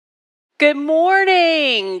Good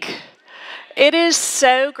morning. It is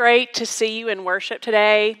so great to see you in worship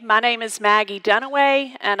today. My name is Maggie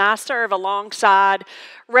Dunaway, and I serve alongside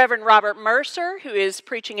Reverend Robert Mercer, who is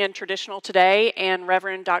preaching in traditional today, and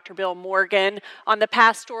Reverend Dr. Bill Morgan on the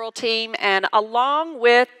pastoral team. And along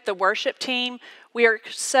with the worship team, we are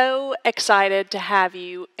so excited to have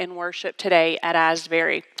you in worship today at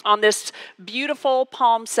Asbury on this beautiful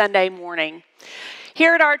Palm Sunday morning.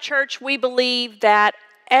 Here at our church, we believe that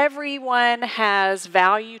everyone has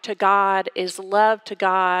value to God, is loved to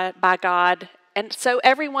God by God, and so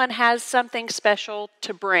everyone has something special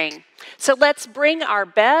to bring. So let's bring our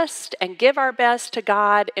best and give our best to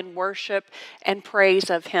God in worship and praise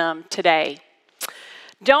of Him today.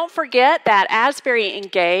 Don't forget that Asbury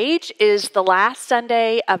Engage is the last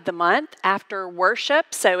Sunday of the month after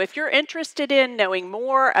worship. So if you're interested in knowing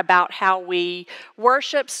more about how we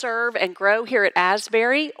worship, serve, and grow here at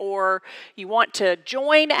Asbury, or you want to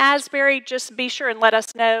join Asbury, just be sure and let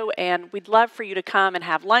us know. And we'd love for you to come and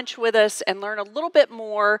have lunch with us and learn a little bit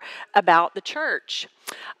more about the church.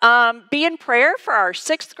 Be in prayer for our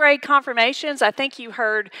 6th grade confirmations. I think you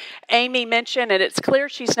heard Amy mention, and it's clear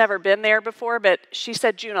she's never been there before, but she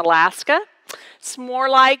said Junealaska. It's more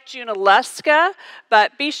like Junaluska,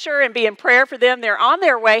 but be sure and be in prayer for them. They're on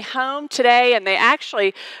their way home today, and they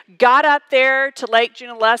actually got up there to Lake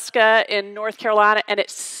Junaluska in North Carolina, and it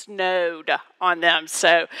snowed on them.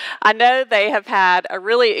 So I know they have had a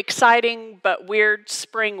really exciting but weird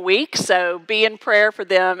spring week, so be in prayer for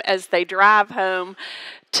them as they drive home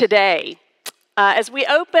today. As we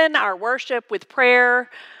open our worship with prayer,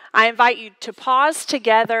 I invite you to pause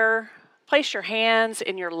together, place your hands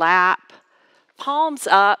in your lap, palms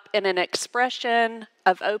up in an expression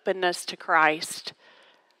of openness to Christ.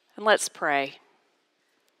 And let's pray.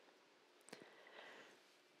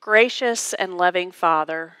 Gracious and loving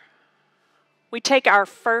Father, we take our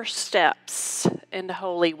first steps into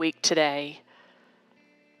Holy Week today,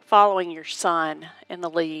 following your Son in the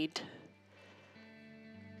lead.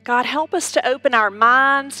 God, help us to open our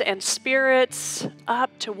minds and spirits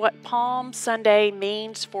up to what Palm Sunday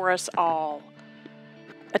means for us all.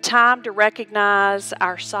 A time to recognize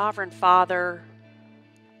our sovereign Father,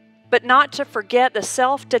 but not to forget the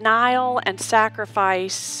self-denial and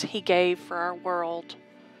sacrifice He gave for our world.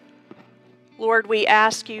 Lord, we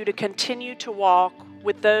ask you to continue to walk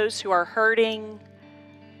with those who are hurting,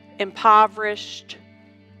 impoverished,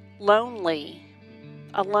 lonely,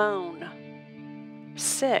 alone,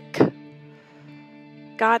 sick.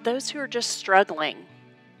 God, those who are just struggling.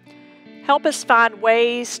 Help us find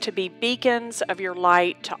ways to be beacons of your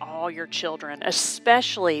light to all your children,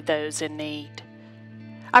 especially those in need.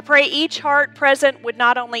 I pray each heart present would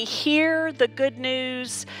not only hear the good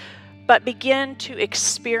news, but begin to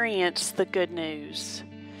experience the good news.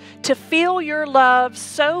 To feel your love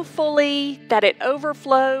so fully that it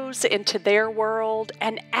overflows into their world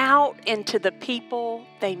and out into the people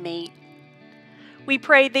they meet. We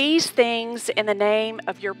pray these things in the name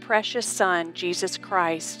of your precious Son, Jesus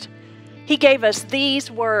Christ. He gave us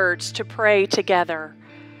these words to pray together.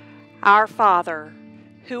 Our Father,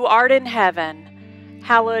 who art in heaven,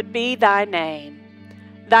 hallowed be thy name.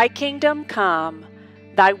 Thy kingdom come,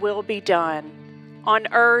 thy will be done, on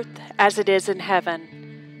earth as it is in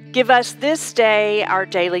heaven. Give us this day our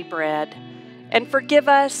daily bread, and forgive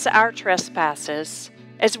us our trespasses,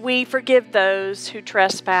 as we forgive those who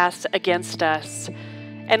trespass against us.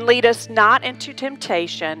 And lead us not into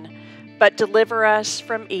temptation, but deliver us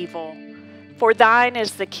from evil. For thine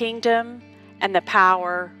is the kingdom and the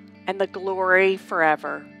power and the glory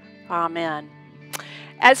forever. Amen.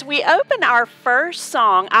 As we open our first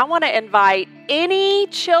song, I want to invite any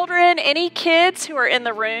children, any kids who are in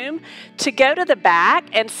the room to go to the back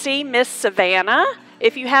and see Miss Savannah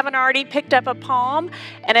if you haven't already picked up a palm.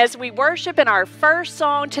 And as we worship in our first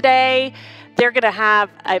song today, they're going to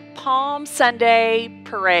have a Palm Sunday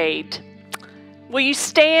parade. Will you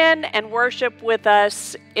stand and worship with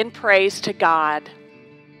us in praise to God?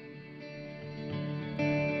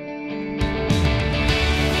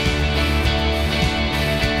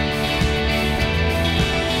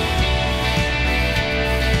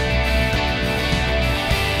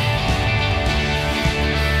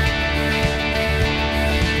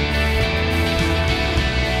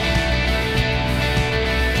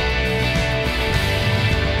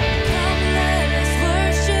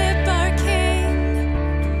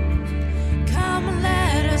 Come,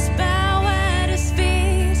 let us bow at His feet.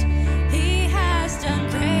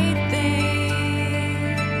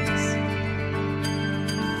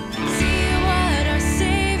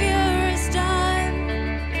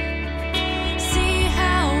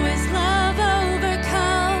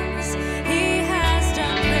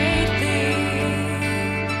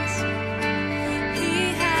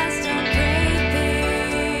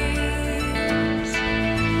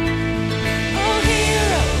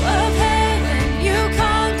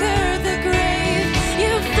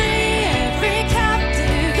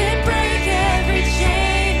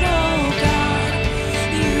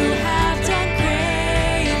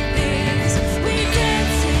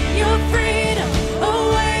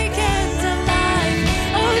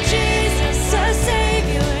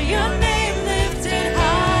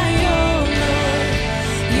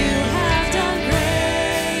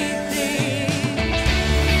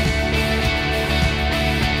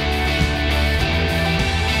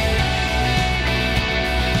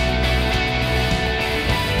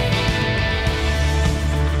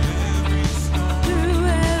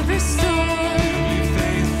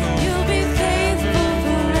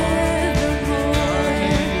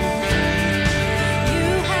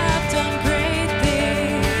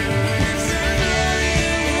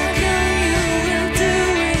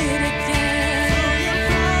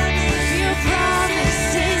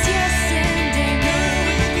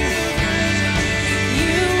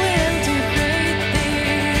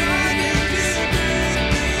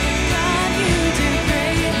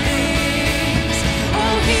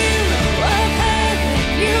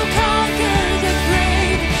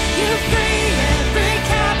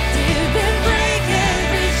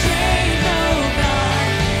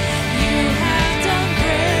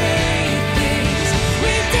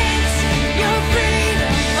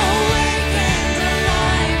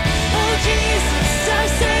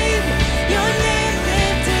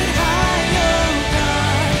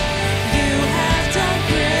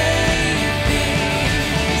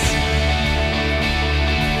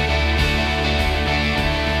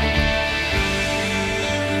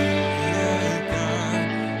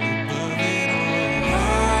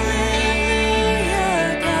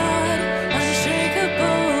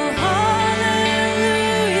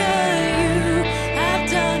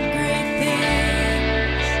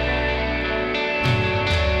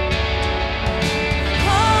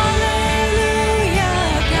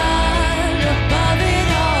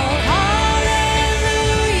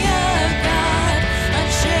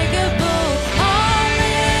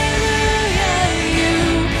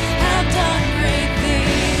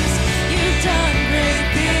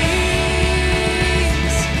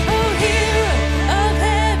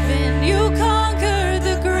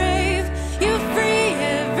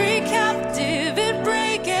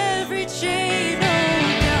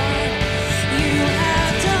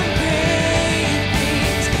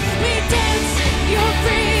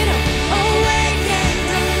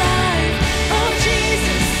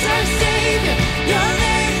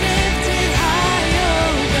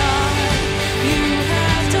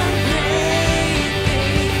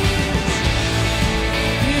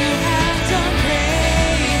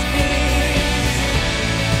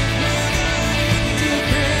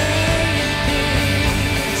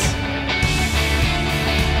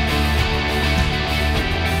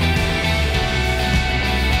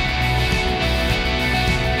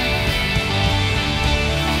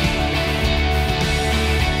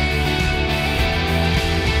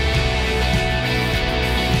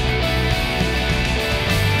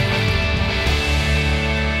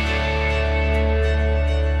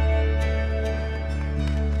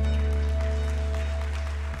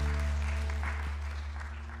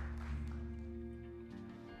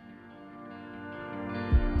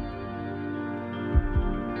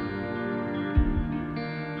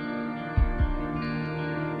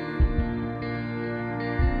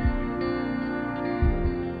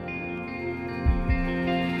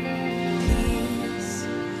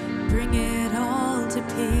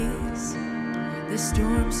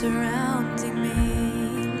 storm surrounding me,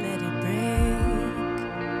 let it break.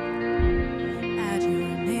 Add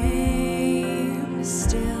your name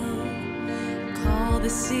still, call the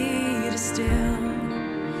sea to still,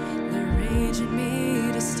 the rage in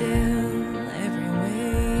me to still every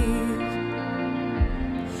wave.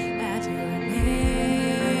 Add your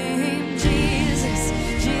name, Jesus,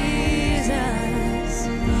 Jesus,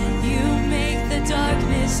 you make the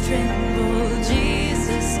darkness tremble,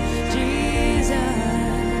 Jesus,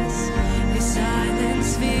 Jesus, you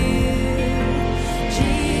silence fear,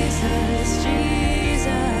 Jesus,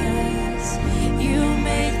 Jesus, you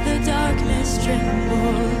make the darkness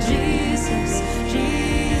tremble, Jesus,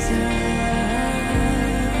 Jesus.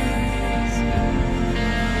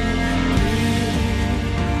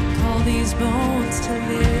 Call these bones to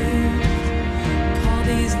live, call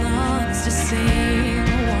these lungs to sing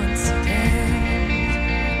once again.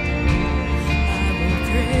 I will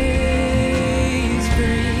praise,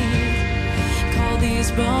 breathe, call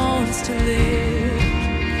these bones to live,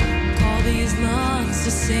 call these lungs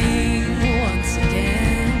to sing once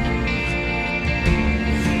again.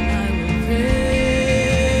 I will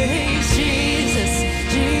praise, Jesus,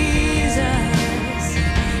 Jesus,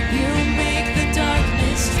 you make the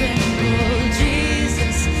darkness tremble,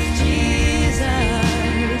 Jesus,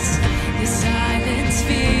 Jesus, you silence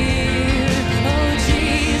fear, oh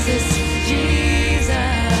Jesus,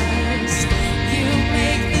 Jesus, you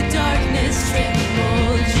make the darkness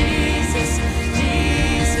tremble, Jesus,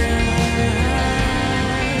 Jesus.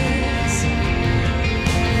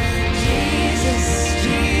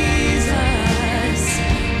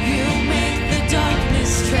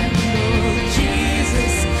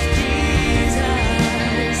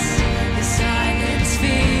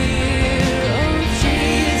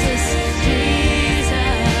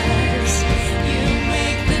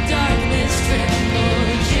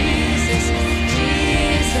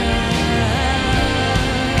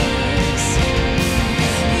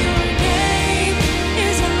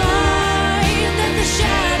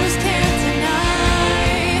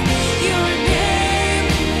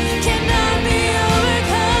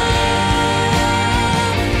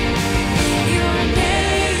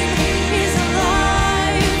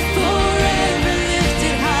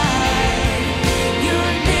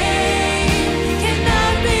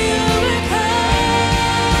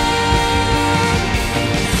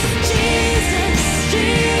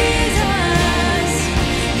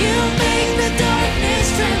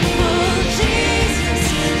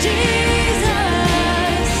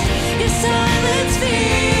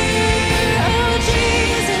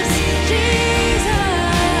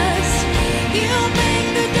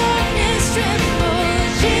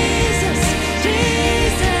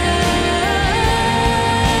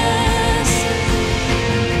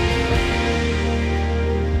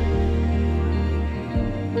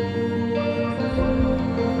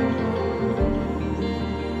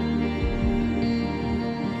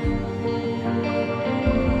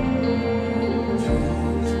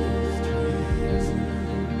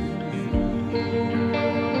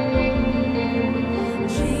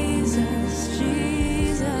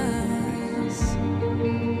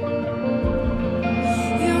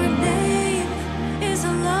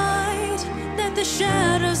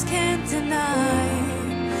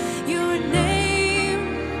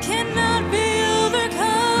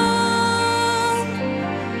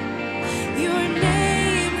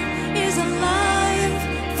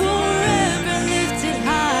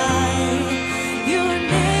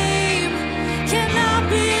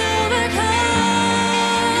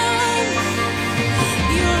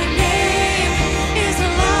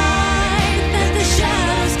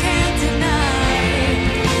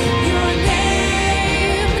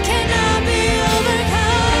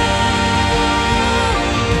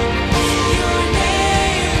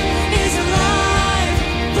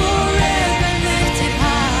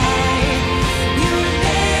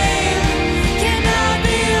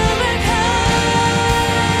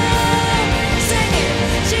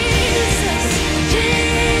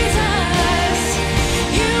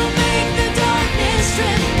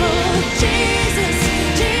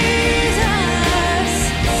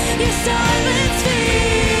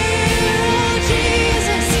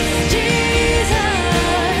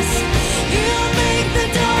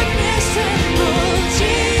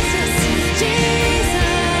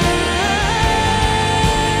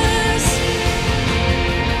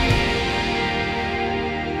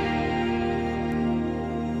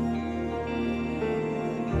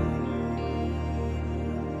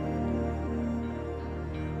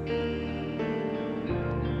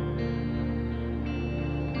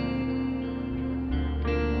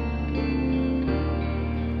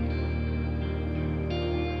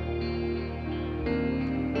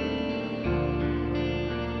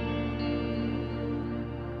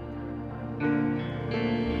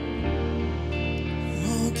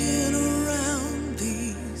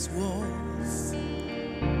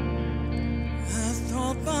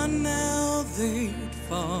 now they'd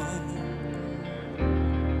fall,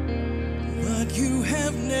 but you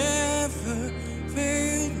have never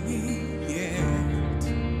failed me yet.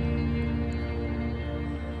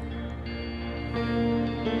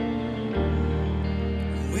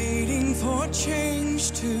 Waiting for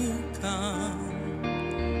change to come,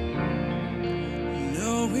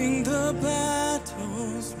 knowing the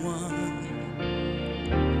battle's won,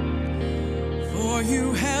 for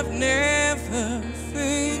you have never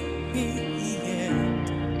failed me yet.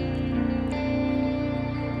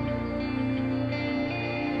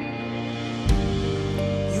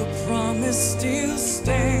 Your promise still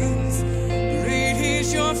stands. Great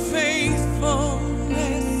is your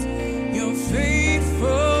faithfulness, your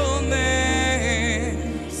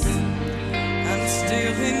faithfulness. I'm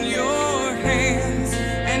still in your hands,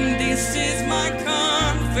 and this is my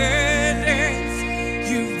confidence.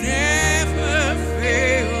 You've never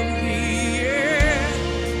failed me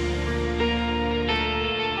yet.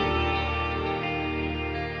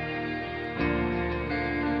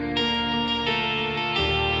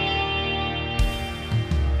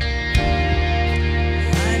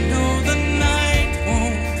 I know the night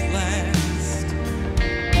won't last,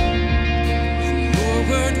 and your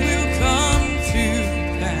word will come to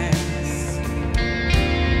pass,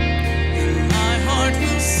 and my heart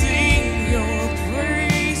will sing your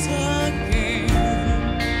praise again.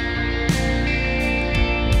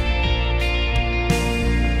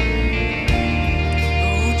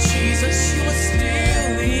 Oh Jesus, you're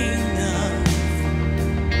still enough.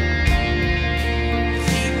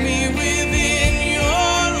 Keep me within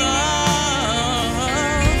your love,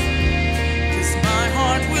 'cause my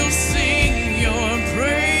heart will sing your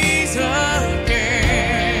praise again.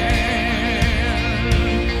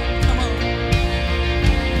 Come on.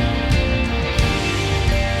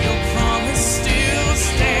 Your promise still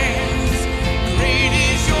stands. Great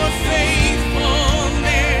is your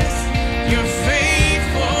faithfulness, your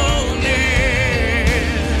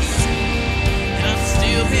faithfulness. And I'm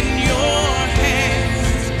still in your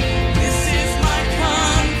hands. This is my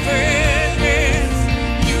confidence.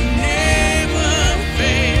 You never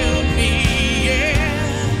failed me yet.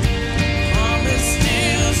 Promise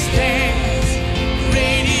still stands.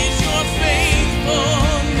 Great is your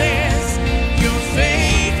faithfulness, your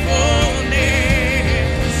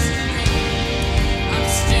faithfulness. I'm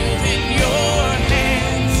still in your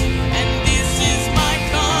hands, and this is my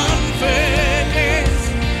confidence.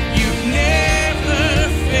 You've never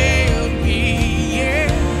failed me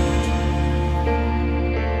yet.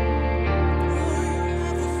 Oh, you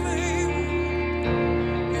never failed.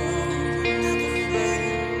 Oh, you never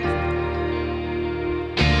failed.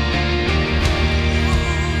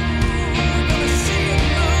 I'm gonna see it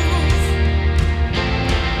move.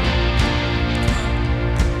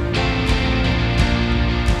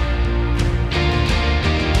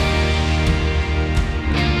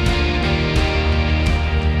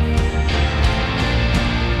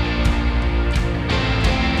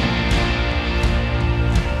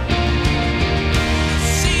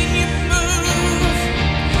 Seen you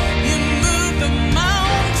move the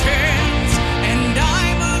mountains, and I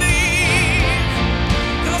believe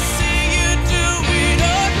I'll see you do it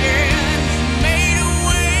again. You made a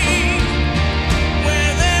way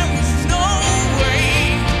where there was no way,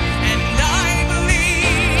 and I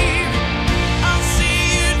believe I'll see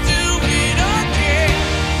you do it again.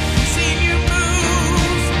 Seen you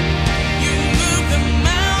move the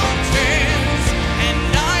mountains, and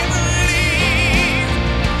I believe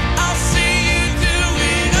I'll see you do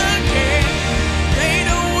it again. Made a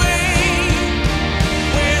way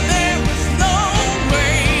where there was no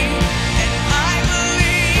way, and I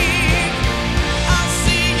believe I'll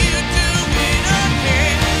see you do it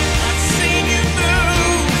again. I've seen you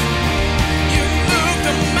move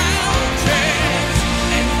the mountains,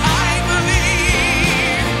 and I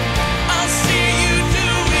believe I'll see you do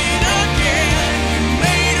it again. You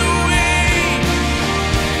made a way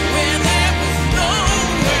where there was no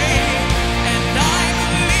way, and I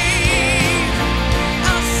believe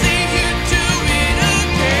I'll see you do it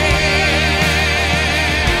again.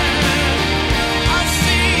 I'll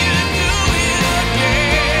see you do it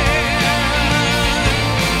again.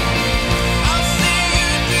 I'll see you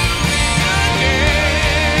do it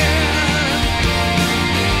again.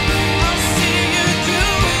 I'll see you do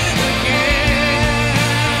it again.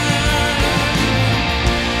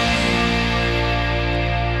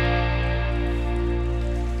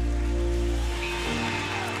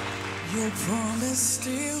 Your promise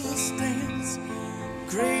still stands.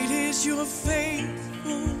 Great is your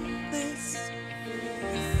faithfulness,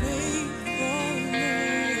 your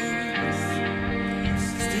faithfulness.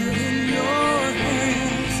 Still in your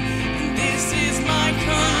hands.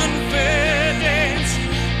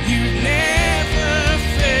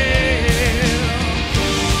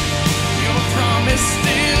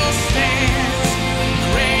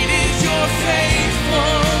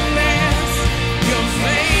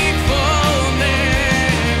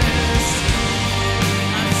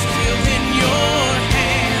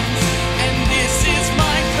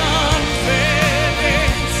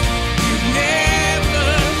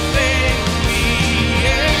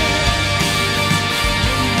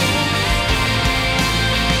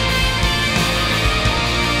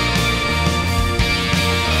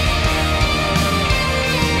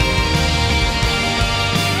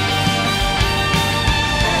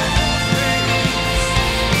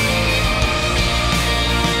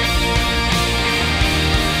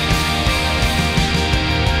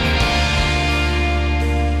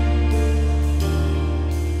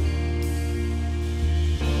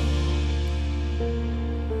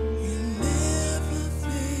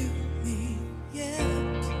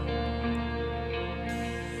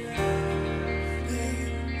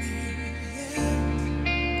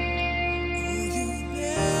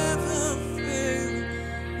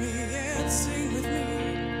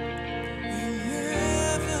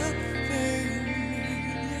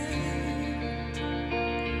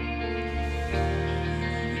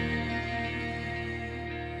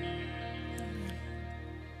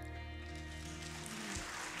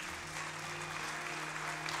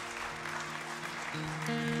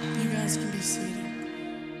 You guys can be seated.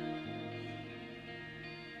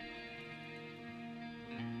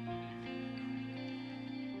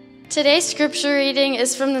 Today's scripture reading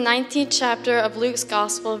is from the 19th chapter of Luke's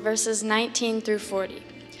Gospel, verses 19 through 40.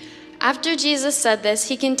 After Jesus said this,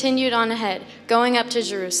 he continued on ahead, going up to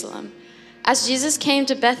Jerusalem. As Jesus came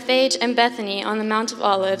to Bethphage and Bethany on the Mount of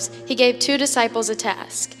Olives, he gave 2 disciples a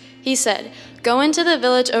task. He said, "Go into the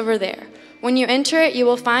village over there. When you enter it, you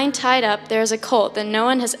will find tied up there is a colt that no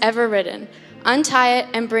one has ever ridden. Untie it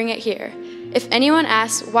and bring it here. If anyone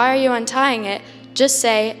asks, 'Why are you untying it?' just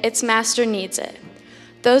say, 'Its master needs it.'"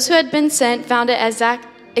 Those who had been sent found it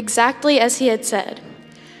exactly as he had said.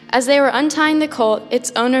 As they were untying the colt,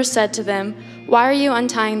 its owner said to them, "Why are you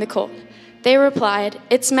untying the colt?" They replied,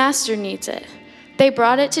 "Its master needs it." They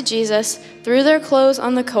brought it to Jesus, threw their clothes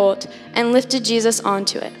on the colt, and lifted Jesus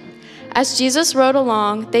onto it. As Jesus rode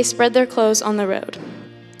along, they spread their clothes on the road.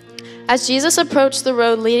 As Jesus approached the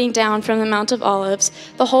road leading down from the Mount of Olives,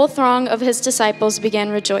 the whole throng of his disciples began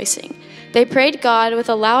rejoicing. They praised God with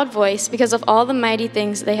a loud voice because of all the mighty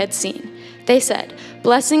things they had seen. They said,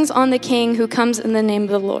 "Blessings on the King who comes in the name of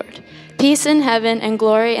the Lord. Peace in heaven and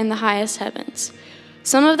glory in the highest heavens."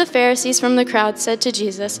 Some of the Pharisees from the crowd said to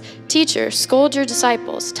Jesus, "Teacher, scold your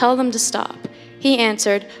disciples. Tell them to stop." He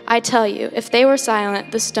answered, "I tell you, if they were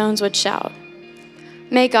silent, the stones would shout."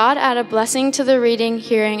 May God add a blessing to the reading,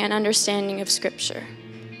 hearing, and understanding of Scripture.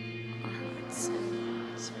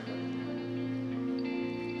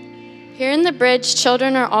 Here in the Bridge,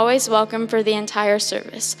 children are always welcome for the entire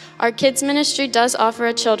service. Our kids ministry does offer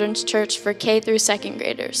a children's church for K through 2nd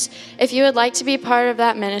graders. If you would like to be part of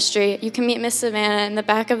that ministry, you can meet Miss Savannah in the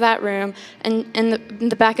back of that room, and in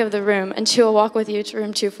the back of the room, and she will walk with you to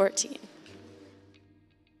room 214.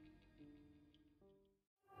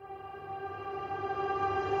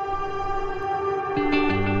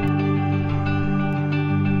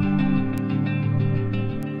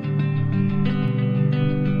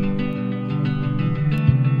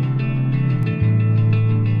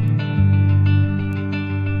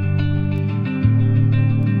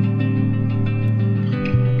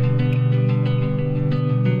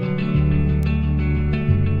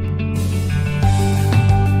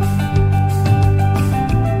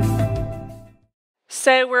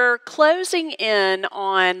 So we're closing in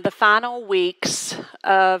on the final weeks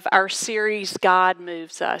of our series, God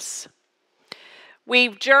Moves Us.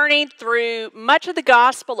 We've journeyed through much of the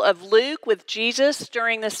Gospel of Luke with Jesus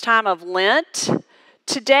during this time of Lent.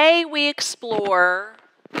 Today we explore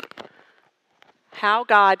how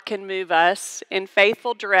God can move us in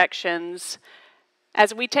faithful directions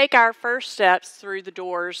as we take our first steps through the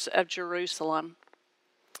doors of Jerusalem.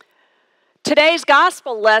 Today's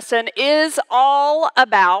gospel lesson is all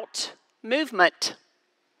about movement.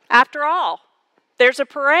 After all, there's a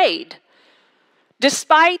parade.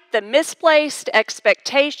 Despite the misplaced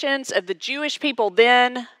expectations of the Jewish people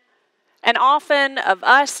then, and often of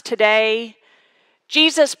us today,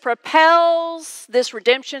 Jesus propels this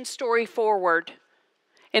redemption story forward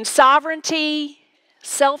in sovereignty,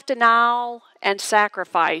 self-denial, and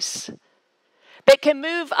sacrifice that can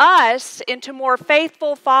move us into more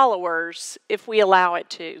faithful followers if we allow it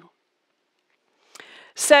to.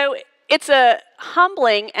 So it's a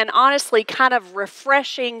humbling and honestly kind of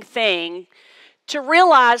refreshing thing to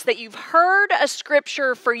realize that you've heard a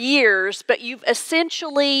scripture for years, but you've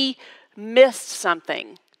essentially missed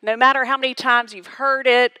something, no matter how many times you've heard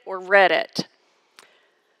it or read it.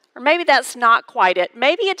 Or maybe that's not quite it.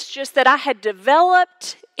 Maybe it's just that I had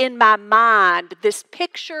developed in my mind this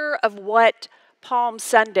picture of what Palm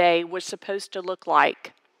Sunday was supposed to look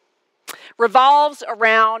like. Revolves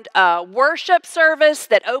around a worship service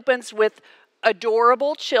that opens with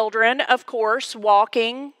adorable children, of course,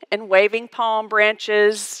 walking and waving palm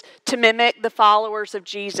branches to mimic the followers of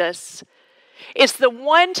Jesus. It's the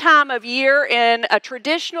one time of year in a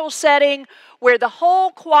traditional setting where the whole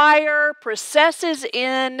choir processes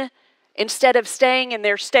in instead of staying in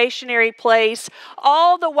their stationary place,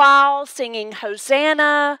 all the while singing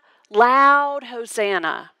Hosanna, loud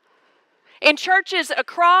Hosanna. In churches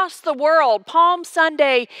across the world, Palm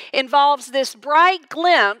Sunday involves this bright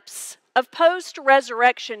glimpse of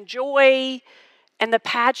post-resurrection joy and the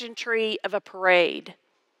pageantry of a parade.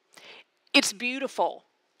 It's beautiful.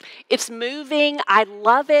 It's moving. I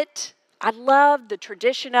love it. I love the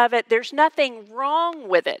tradition of it. There's nothing wrong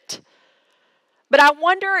with it. But I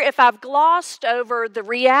wonder if I've glossed over the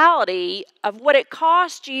reality of what it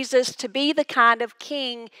cost Jesus to be the kind of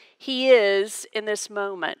king he is in this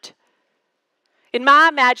moment. In my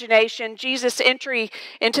imagination, Jesus' entry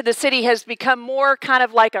into the city has become more kind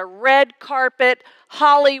of like a red carpet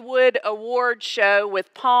Hollywood award show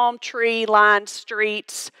with palm tree lined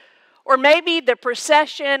streets, or maybe the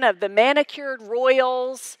procession of the manicured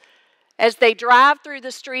royals as they drive through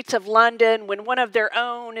the streets of London when one of their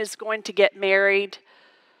own is going to get married.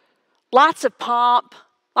 Lots of pomp,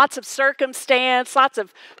 lots of circumstance, lots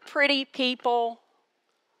of pretty people.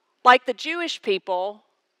 Like the Jewish people,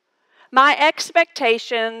 my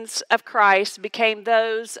expectations of Christ became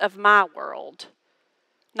those of my world,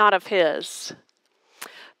 not of his.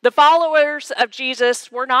 The followers of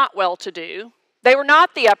Jesus were not well-to-do. They were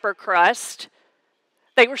not the upper crust.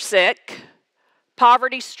 They were sick,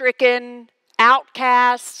 poverty-stricken,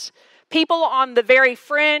 outcasts, people on the very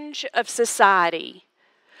fringe of society.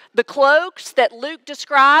 The cloaks that Luke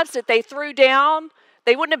describes that they threw down,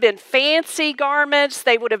 they wouldn't have been fancy garments.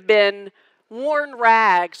 They would have been worn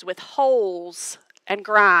rags with holes and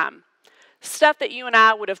grime, stuff that you and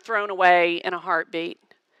I would have thrown away in a heartbeat.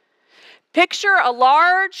 Picture a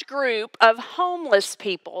large group of homeless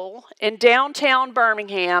people in downtown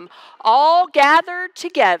Birmingham, all gathered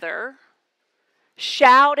together,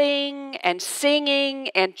 shouting and singing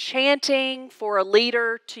and chanting for a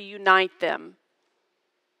leader to unite them.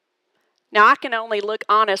 Now, I can only look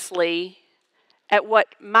honestly at what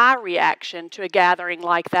my reaction to a gathering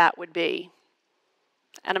like that would be,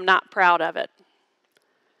 and I'm not proud of it.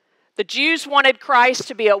 The Jews wanted Christ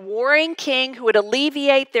to be a warring king who would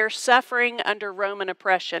alleviate their suffering under Roman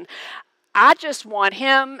oppression. I just want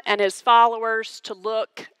him and his followers to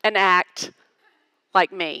look and act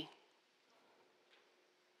like me.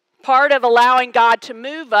 Part of allowing God to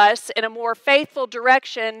move us in a more faithful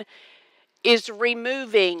direction is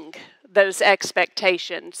removing those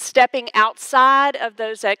expectations, stepping outside of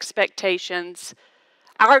those expectations,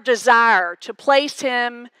 our desire to place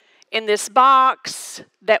him in this box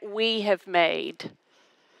that we have made.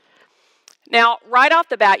 Now, right off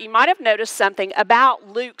the bat, you might have noticed something about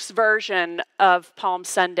Luke's version of Palm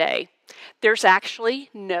Sunday. There's actually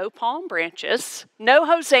no palm branches, no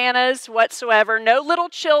hosannas whatsoever, no little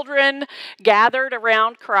children gathered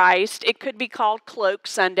around Christ. It could be called Cloak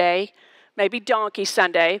Sunday, maybe Donkey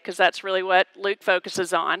Sunday, because that's really what Luke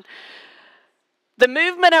focuses on. The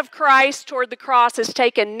movement of Christ toward the cross has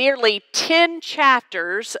taken nearly 10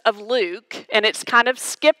 chapters of Luke, and it's kind of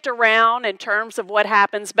skipped around in terms of what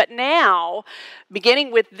happens. But now,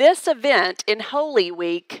 beginning with this event in Holy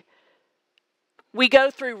Week, we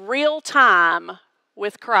go through real time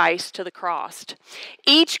with Christ to the cross.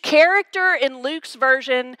 Each character in Luke's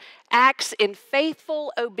version acts in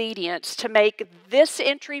faithful obedience to make this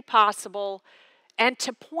entry possible and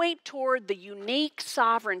to point toward the unique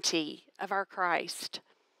sovereignty of our Christ.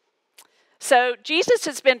 So Jesus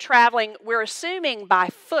has been traveling, we're assuming by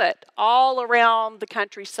foot, all around the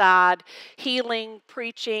countryside, healing,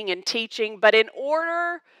 preaching, and teaching. But in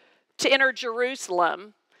order to enter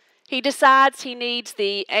Jerusalem, he decides he needs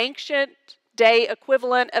the ancient day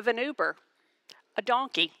equivalent of an Uber, a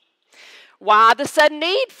donkey. Why the sudden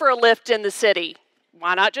need for a lift in the city?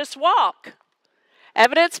 Why not just walk?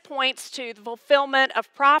 Evidence points to the fulfillment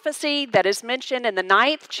of prophecy that is mentioned in the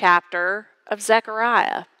 9th chapter of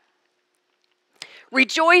Zechariah.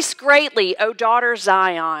 Rejoice greatly, O daughter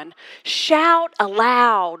Zion. Shout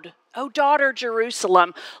aloud, O daughter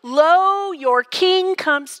Jerusalem. Lo, your king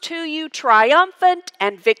comes to you, triumphant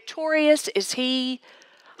and victorious is he,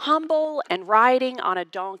 humble and riding on a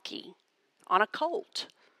donkey, on a colt,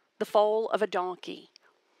 the foal of a donkey.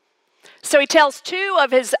 So he tells 2 of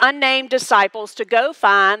his unnamed disciples to go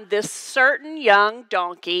find this certain young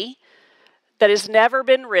donkey that has never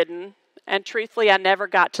been ridden. And truthfully, I never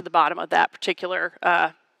got to the bottom of that particular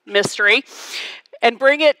mystery. And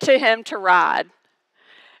bring it to him to ride.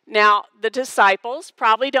 Now, the disciples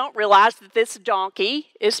probably don't realize that this donkey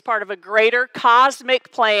is part of a greater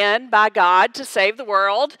cosmic plan by God to save the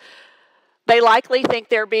world. They likely think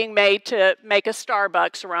they're being made to make a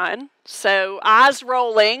Starbucks run. So, eyes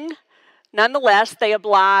rolling, nonetheless, they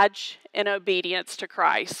oblige in obedience to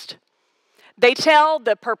Christ. They tell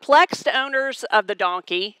the perplexed owners of the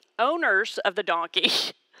donkey,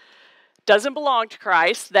 doesn't belong to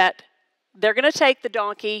Christ, that they're going to take the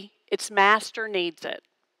donkey, its master needs it.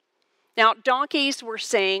 Now, donkeys were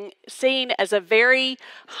seen as a very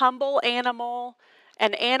humble animal,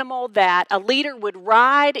 an animal that a leader would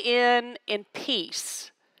ride in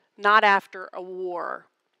peace, not after a war.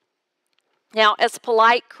 Now, as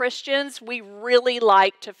polite Christians, we really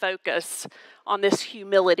like to focus on this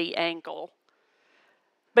humility angle.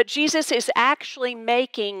 But Jesus is actually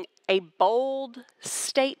making a bold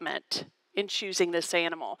statement in choosing this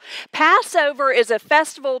animal. Passover is a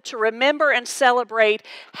festival to remember and celebrate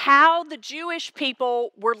how the Jewish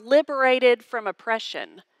people were liberated from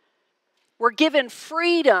oppression, were given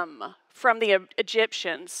freedom from the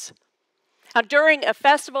Egyptians. Now, during a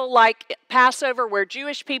festival like Passover, where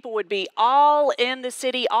Jewish people would be all in the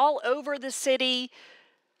city, all over the city,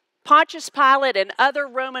 Pontius Pilate and other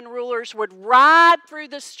Roman rulers would ride through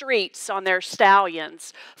the streets on their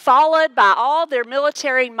stallions, followed by all their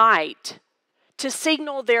military might to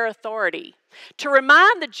signal their authority, to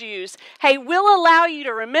remind the Jews, hey, we'll allow you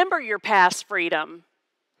to remember your past freedom,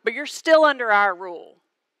 but you're still under our rule.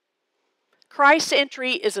 Christ's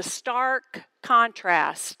entry is a stark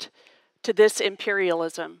contrast to this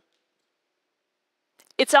imperialism.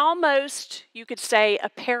 It's almost, you could say, a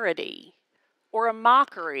parody or a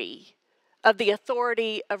mockery of the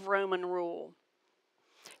authority of Roman rule.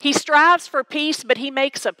 He strives for peace, but he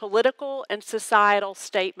makes a political and societal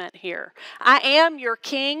statement here. I am your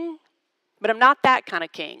king, but I'm not that kind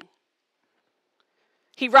of king.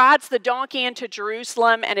 He rides the donkey into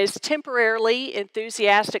Jerusalem, and his temporarily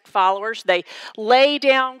enthusiastic followers, they lay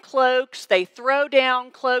down cloaks, they throw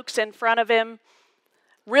down cloaks in front of him,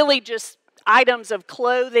 really just items of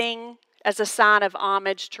clothing as a sign of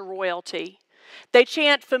homage to royalty. They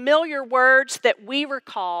chant familiar words that we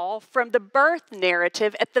recall from the birth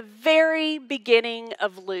narrative at the very beginning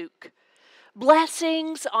of Luke.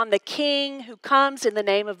 Blessings on the King who comes in the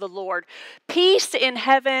name of the Lord. Peace in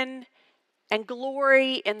heaven and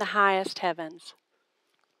glory in the highest heavens.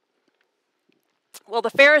 Well, the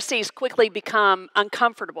Pharisees quickly become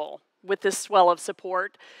uncomfortable with this swell of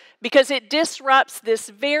support because it disrupts this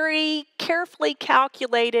very carefully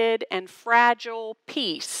calculated and fragile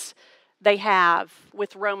peace they have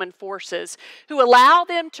with Roman forces, who allow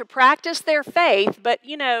them to practice their faith, but,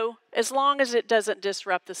 as long as it doesn't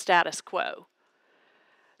disrupt the status quo.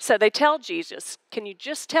 So they tell Jesus, can you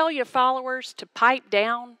just tell your followers to pipe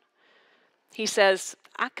down? He says,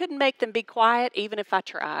 I couldn't make them be quiet even if I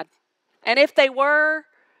tried. And if they were,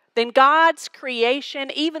 then God's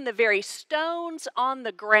creation, even the very stones on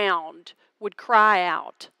the ground, would cry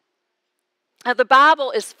out. Now, the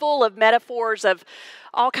Bible is full of metaphors of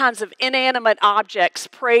all kinds of inanimate objects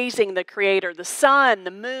praising the Creator. The sun,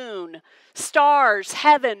 the moon, stars,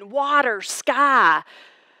 heaven, water, sky.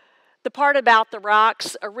 The part about the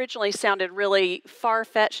rocks originally sounded really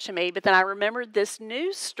far-fetched to me, but then I remembered this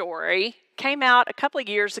news story came out a couple of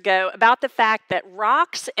years ago about the fact that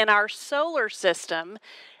rocks in our solar system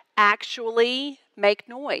actually make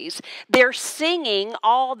noise. They're singing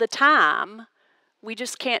all the time. We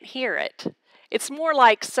just can't hear it. It's more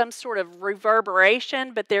like some sort of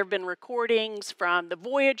reverberation, but there have been recordings from the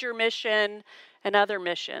Voyager mission and other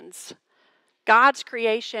missions. God's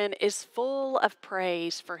creation is full of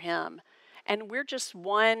praise for Him, and we're just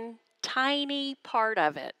one tiny part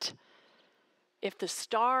of it. If the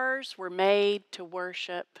stars were made to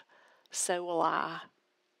worship, so will I.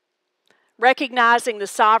 Recognizing the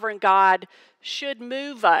sovereign God should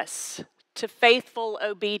move us to faithful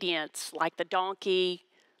obedience, like the donkey,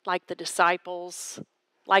 like the disciples,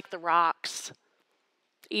 like the rocks.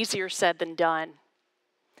 Easier said than done.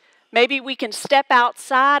 Maybe we can step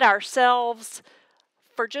outside ourselves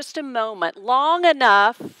for just a moment, long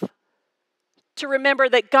enough to remember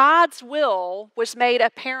that God's will was made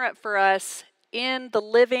apparent for us in the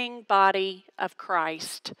living body of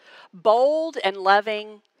Christ, bold and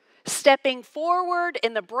loving, stepping forward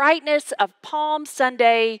in the brightness of Palm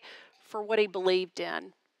Sunday for what He believed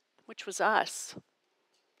in, which was us.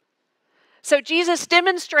 So Jesus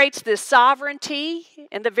demonstrates this sovereignty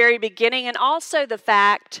in the very beginning, and also the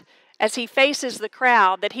fact, as He faces the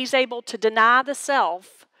crowd, that He's able to deny the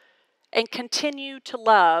self and continue to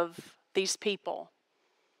love these people.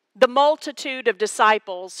 The multitude of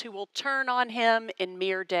disciples who will turn on Him in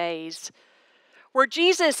mere days. Were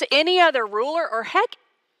Jesus any other ruler, or heck,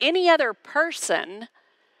 any other person,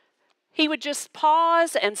 He would just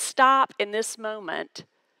pause and stop in this moment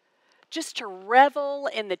just to revel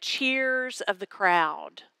in the cheers of the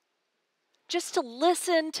crowd, just to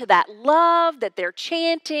listen to that love that they're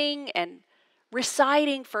chanting and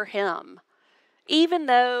reciting for Him, even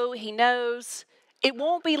though He knows it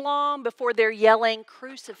won't be long before they're yelling,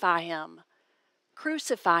 "Crucify Him,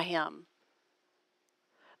 crucify Him."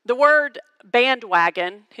 The word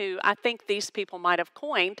bandwagon, who I think these people might have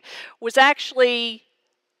coined, was actually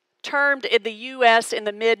termed in the U.S. in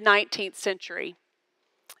the mid-19th century.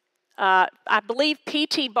 I believe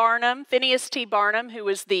P.T. Barnum, Phineas T. Barnum, who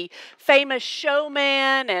was the famous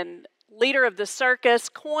showman and leader of the circus,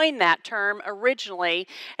 coined that term originally,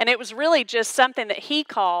 and it was really just something that he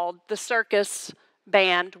called the circus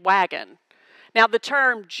bandwagon. Now, the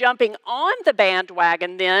term jumping on the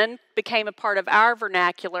bandwagon then became a part of our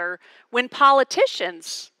vernacular when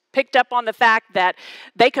politicians picked up on the fact that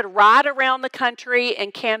they could ride around the country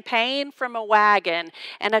and campaign from a wagon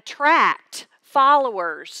and attract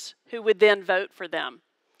followers who would then vote for them.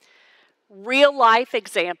 Real life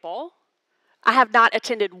example, I have not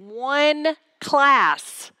attended one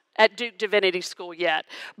class at Duke Divinity School yet,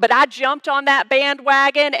 but I jumped on that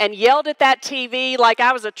bandwagon and yelled at that TV like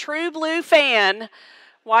I was a true blue fan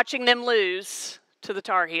watching them lose to the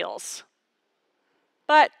Tar Heels.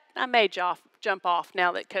 But I may jump off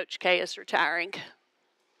now that Coach K is retiring.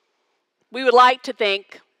 We would like to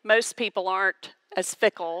think most people aren't as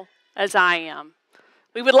fickle as I am.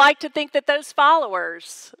 We would like to think that those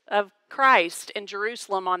followers of Christ in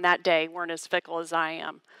Jerusalem on that day weren't as fickle as I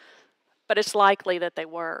am, but it's likely that they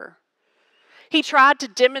were. He tried to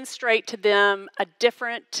demonstrate to them a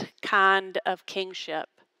different kind of kingship,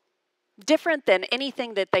 different than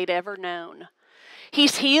anything that they'd ever known.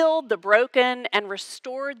 He's healed the broken and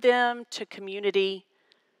restored them to community.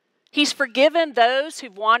 He's forgiven those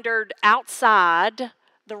who've wandered outside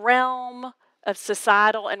the realm of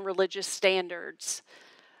societal and religious standards,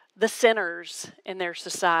 the sinners in their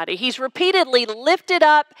society. He's repeatedly lifted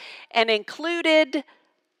up and included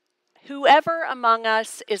whoever among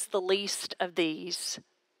us is the least of these.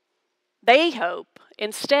 They hope,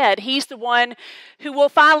 instead, he's the one who will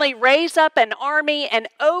finally raise up an army and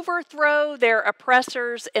overthrow their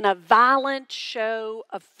oppressors in a violent show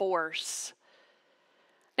of force.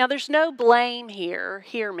 Now, there's no blame here,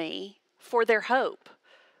 hear me, for their hope.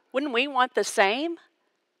 Wouldn't we want the same?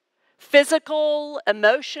 Physical,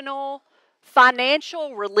 emotional,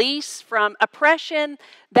 financial release from oppression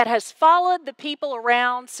that has followed the people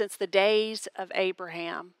around since the days of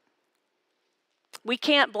Abraham. We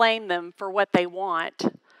can't blame them for what they want,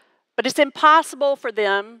 but it's impossible for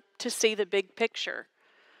them to see the big picture.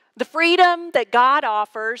 The freedom that God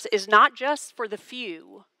offers is not just for the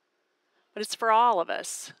few, but it's for all of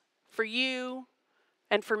us, for you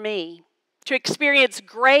and for me, to experience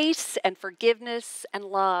grace and forgiveness and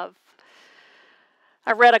love.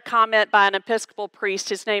 I read a comment by an Episcopal priest.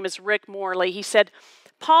 His name is Rick Morley. He said,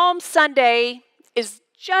 Palm Sunday is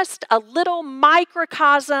just a little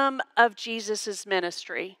microcosm of Jesus'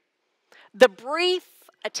 ministry. The brief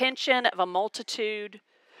attention of a multitude,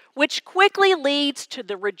 which quickly leads to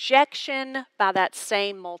the rejection by that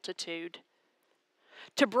same multitude.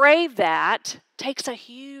 To brave that takes a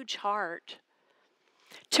huge heart.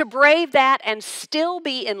 To brave that and still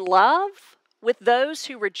be in love with those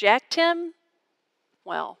who reject him,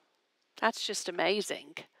 well, that's just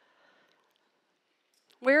amazing.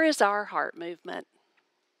 Where is our heart movement?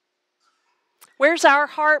 Where's our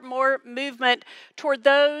heart movement toward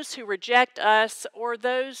those who reject us or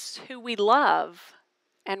those who we love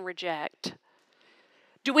and reject?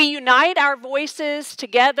 Do we unite our voices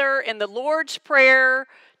together in the Lord's Prayer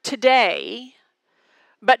today,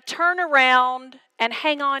 but turn around and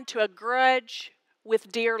hang on to a grudge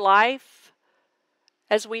with dear life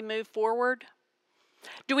as we move forward?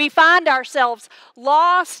 Do we find ourselves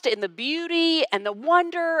lost in the beauty and the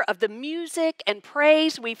wonder of the music and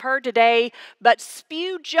praise we've heard today, but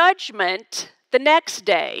spew judgment the next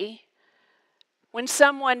day when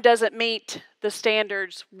someone doesn't meet the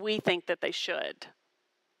standards we think that they should?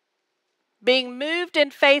 Being moved in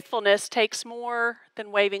faithfulness takes more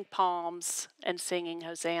than waving palms and singing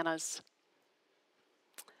hosannas.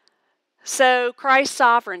 So Christ's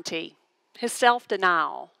sovereignty, his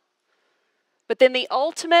self-denial, but then the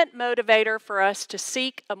ultimate motivator for us to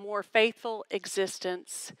seek a more faithful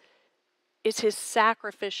existence is his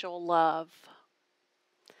sacrificial love.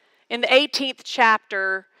 In the 18th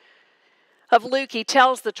chapter of Luke, he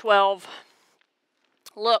tells the 12,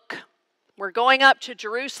 look, we're going up to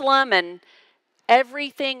Jerusalem and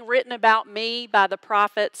everything written about me by the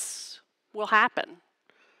prophets will happen.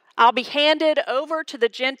 I'll be handed over to the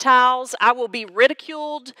Gentiles. I will be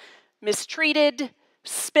ridiculed, mistreated,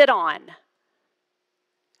 spit on.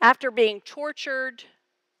 After being tortured,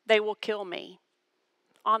 they will kill me.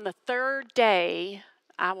 On the third day,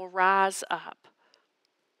 I will rise up.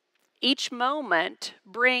 Each moment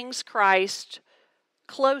brings Christ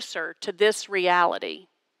closer to this reality.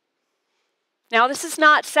 Now, this is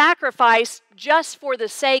not sacrifice just for the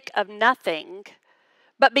sake of nothing,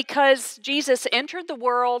 but because Jesus entered the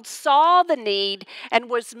world, saw the need, and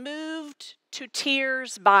was moved to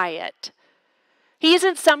tears by it. He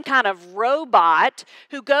isn't some kind of robot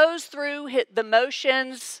who goes through the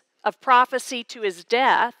motions of prophecy to his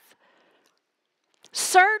death.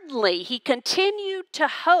 Certainly, he continued to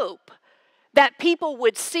hope that people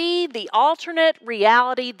would see the alternate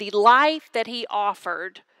reality, the life that he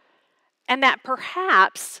offered, and that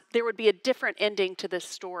perhaps there would be a different ending to this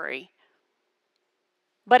story.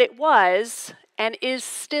 But it was and is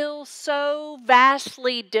still so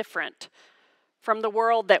vastly different from the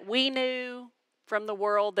world that we knew, from the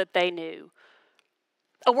world that they knew.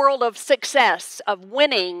 A world of success, of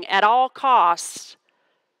winning at all costs.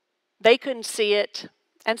 They couldn't see it,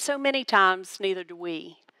 and so many times neither do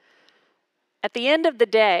we. At the end of the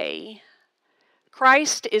day,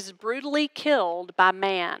 Christ is brutally killed by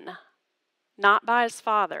man, not by his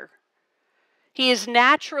Father. He is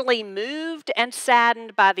naturally moved and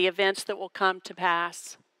saddened by the events that will come to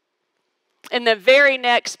pass. In the very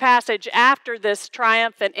next passage after this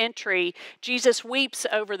triumphant entry, Jesus weeps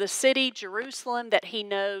over the city, Jerusalem, that he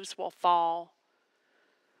knows will fall.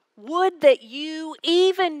 Would that you,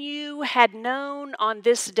 even you, had known on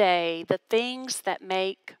this day the things that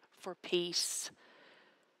make for peace.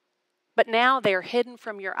 But now they are hidden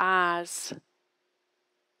from your eyes.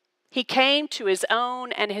 He came to his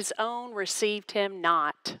own, and his own received him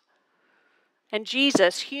not. And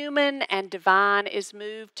Jesus, human and divine, is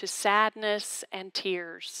moved to sadness and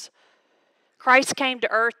tears. Christ came to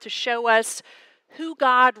earth to show us who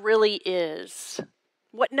God really is,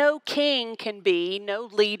 what no king can be, no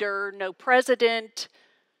leader, no president,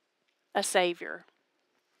 a savior.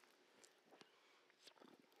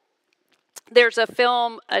 There's a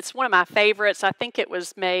film, it's one of my favorites. I think it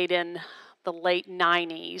was made in the late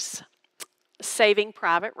 90s, Saving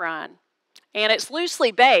Private Ryan. And it's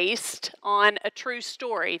loosely based on a true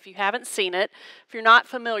story. If you haven't seen it, if you're not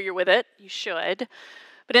familiar with it, you should.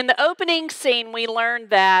 But in the opening scene, we learned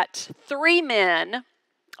that 3 men,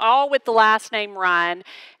 all with the last name Ryan,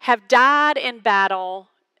 have died in battle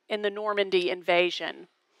in the Normandy invasion.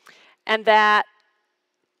 And that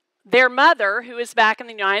their mother, who is back in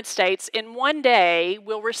the United States, in one day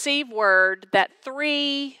will receive word that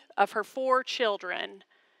 3 of her 4 children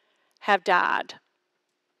have died.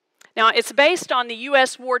 Now, it's based on the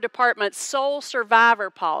U.S. War Department's sole survivor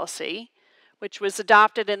policy, which was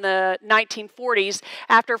adopted in the 1940s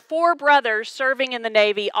after 4 brothers serving in the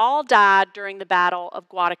Navy all died during the Battle of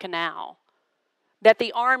Guadalcanal. That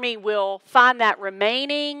the Army will find that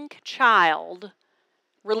remaining child,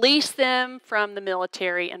 release them from the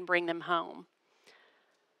military, and bring them home.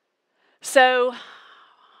 So,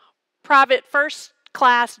 Private First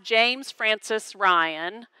Class James Francis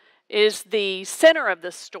Ryan is the center of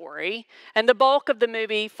the story, and the bulk of the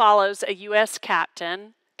movie follows a U.S.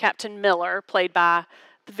 captain, Captain Miller, played by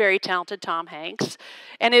the very talented Tom Hanks,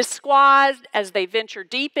 and his squad as they venture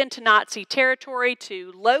deep into Nazi territory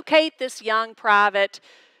to locate this young private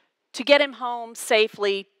to get him home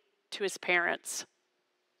safely to his parents.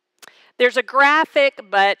 There's a graphic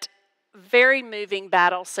but very moving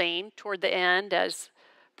battle scene toward the end as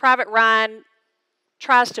Private Ryan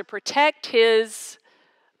tries to protect his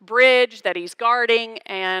bridge that he's guarding,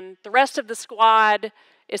 and the rest of the squad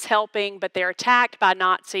is helping, but they're attacked by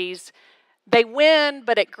Nazis. They win,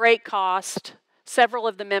 but at great cost. Several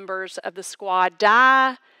of the members of the squad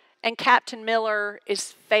die, and Captain Miller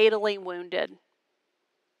is fatally wounded.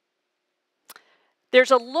 There's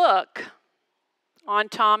a look on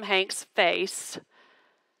Tom Hanks' face.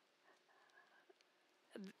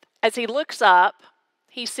 As he looks up,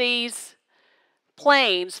 he sees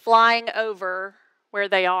planes flying over where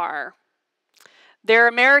they are. They're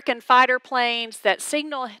American fighter planes that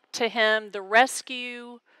signal to him the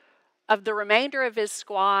rescue of the remainder of his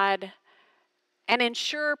squad and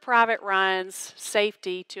ensure Private Ryan's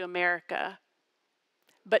safety to America.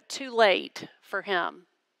 But too late for him.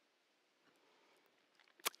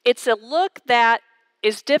 It's a look that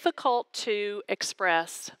is difficult to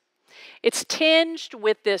express. It's tinged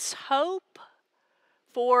with this hope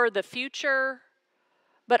for the future,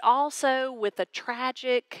 but also with a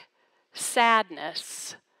tragic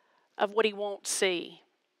sadness of what he won't see.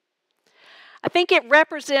 I think it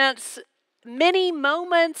represents many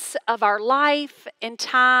moments of our life and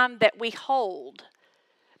time that we hold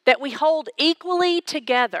equally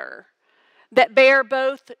together, that bear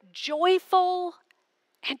both joyful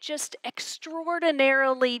and just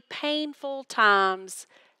extraordinarily painful times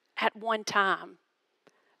at one time.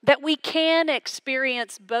 That we can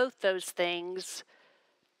experience both those things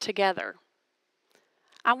together.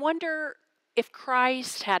 I wonder if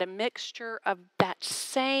Christ had a mixture of that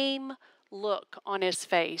same look on his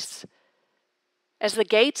face as the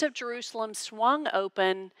gates of Jerusalem swung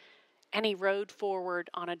open and he rode forward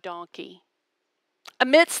on a donkey.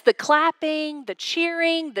 Amidst the clapping, the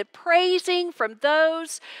cheering, the praising from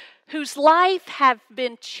those whose life have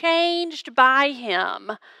been changed by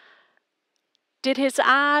him, did his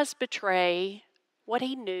eyes betray what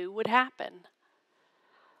he knew would happen?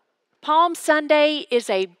 Palm Sunday is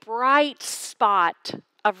a bright spot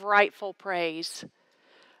of rightful praise.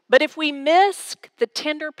 But if we miss the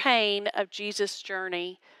tender pain of Jesus'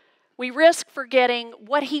 journey, we risk forgetting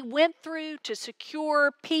what he went through to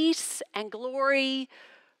secure peace and glory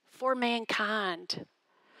for mankind.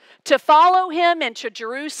 To follow him into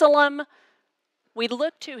Jerusalem, we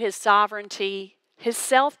look to his sovereignty, his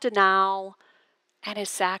self-denial, and his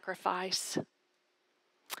sacrifice.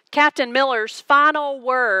 Captain Miller's final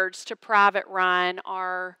words to Private Ryan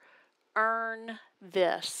are, "Earn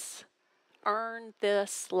this. Earn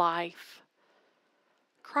this life."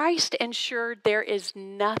 Christ ensured there is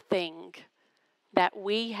nothing that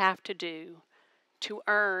we have to do to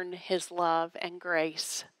earn his love and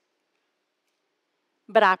grace.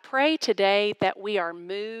 But I pray today that we are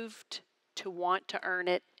moved to want to earn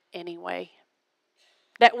it anyway.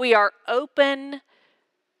 That we are open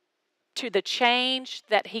to the change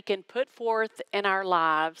that he can put forth in our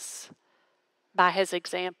lives by his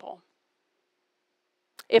example.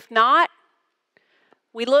 If not,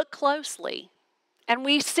 we look closely and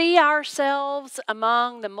we see ourselves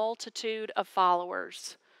among the multitude of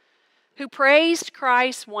followers who praised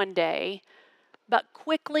Christ one day, but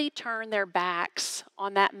quickly turned their backs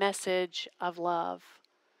on that message of love.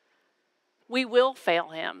 We will fail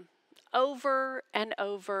him over and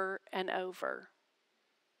over and over.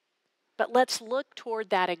 But let's look toward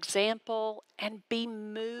that example and be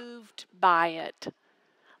moved by it.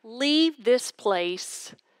 Leave this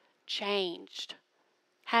place changed,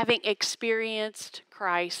 having experienced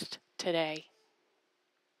Christ today.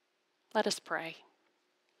 Let us pray.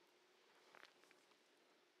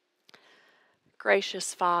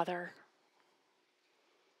 Gracious Father,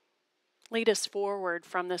 lead us forward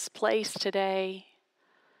from this place today.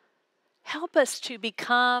 Help us to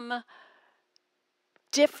become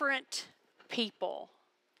different people,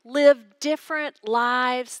 live different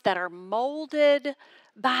lives that are molded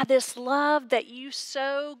by this love that you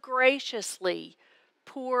so graciously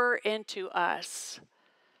pour into us.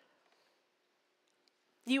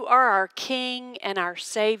 You are our King and our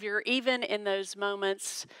Savior, even in those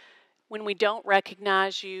moments when we don't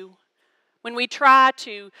recognize you, when we try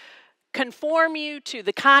to conform you to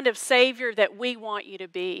the kind of Savior that we want you to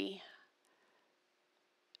be.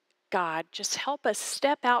 God, just help us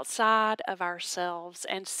step outside of ourselves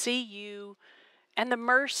and see you and the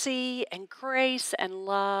mercy and grace and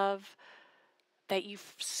love that you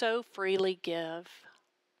so freely give.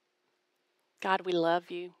 God, we love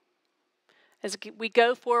you. As we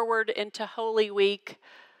go forward into Holy Week,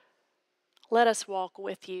 let us walk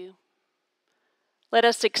with you. Let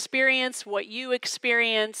us experience what you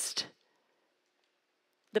experienced,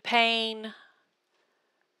 the pain,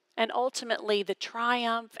 and ultimately the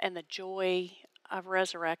triumph and the joy of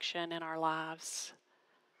resurrection in our lives.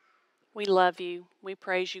 We love you. We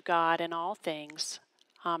praise you, God, in all things.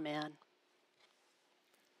 Amen.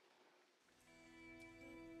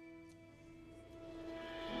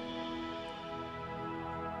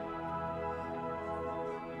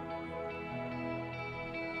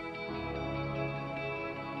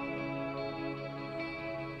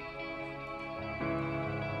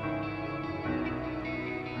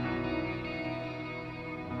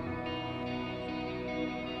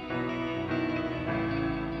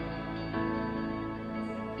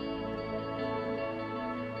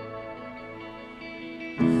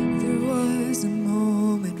 A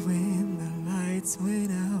moment when the lights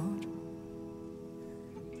went out,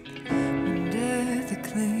 when death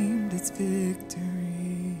acclaimed its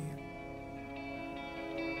victory.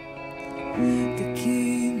 The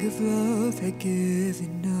King of love had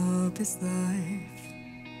given up his life,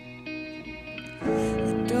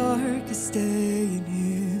 the darkest day in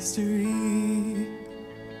history.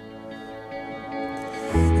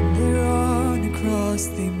 And there on a cross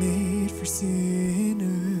they made for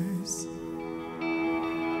sinners.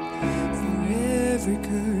 Every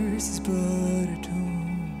curse his blood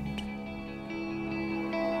atoned.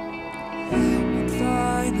 One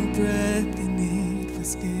final breath and it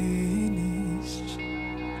was finished.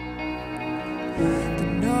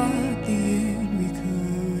 But not the end we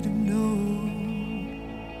could have known.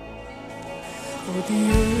 For the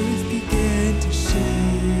earth began to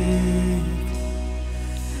shake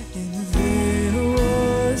and the veil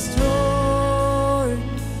was torn.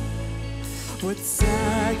 What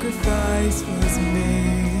sacrifice was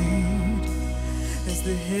made as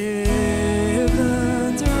the heavens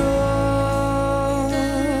roar.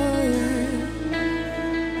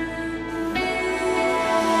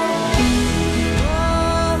 You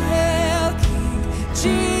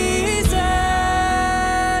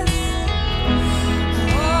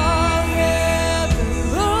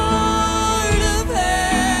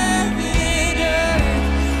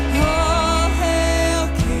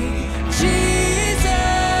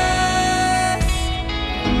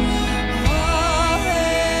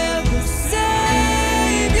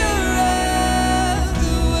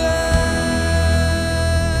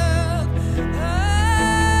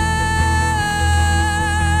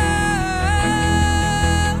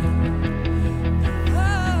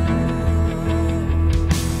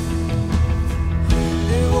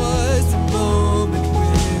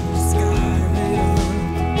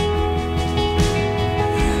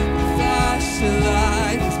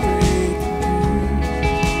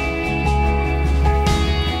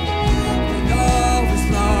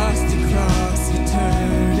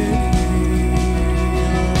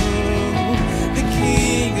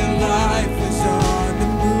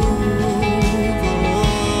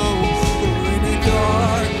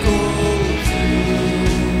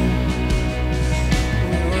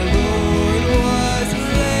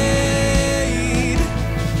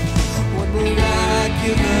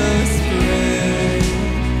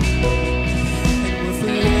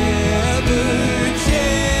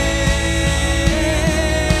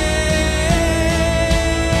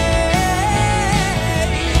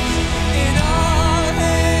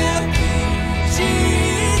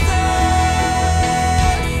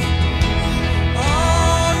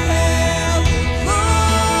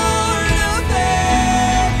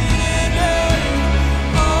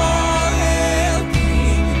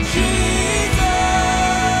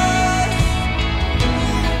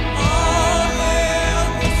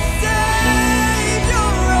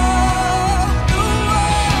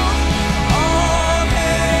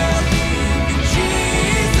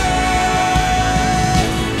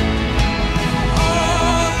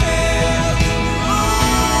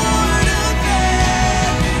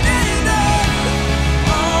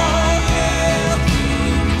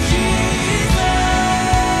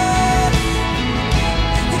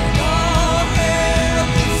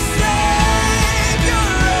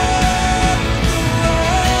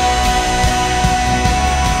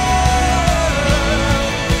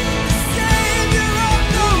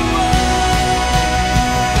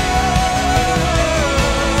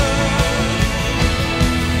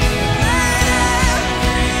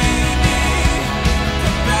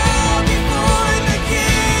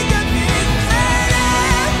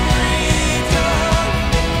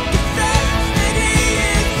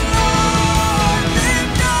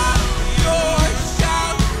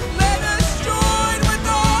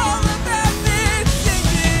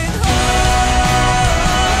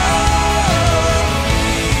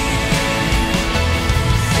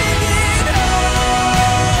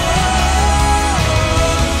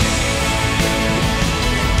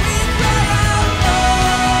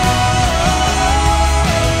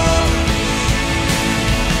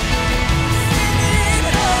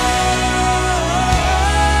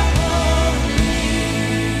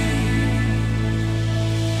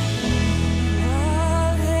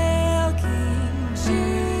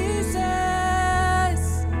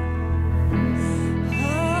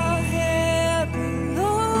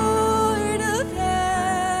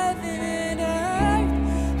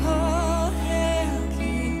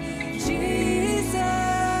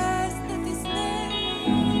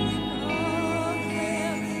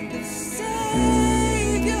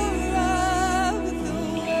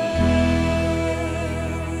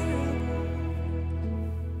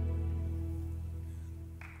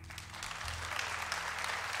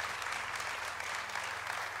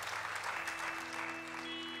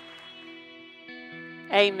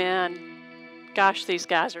Amen. Gosh, these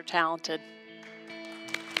guys are talented.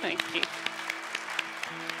 Thank you.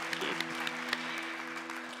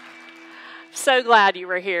 So glad you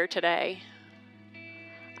were here today.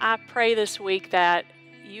 I pray this week that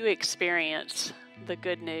you experience the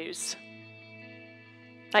good news.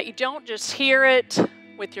 That you don't just hear it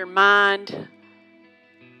with your mind,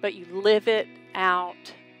 but you live it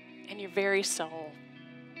out in your very soul.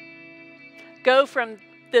 Go from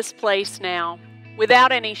this place now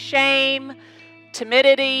without any shame,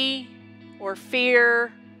 timidity, or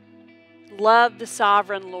fear. Love the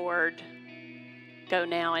sovereign Lord. Go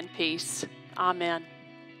now in peace. Amen.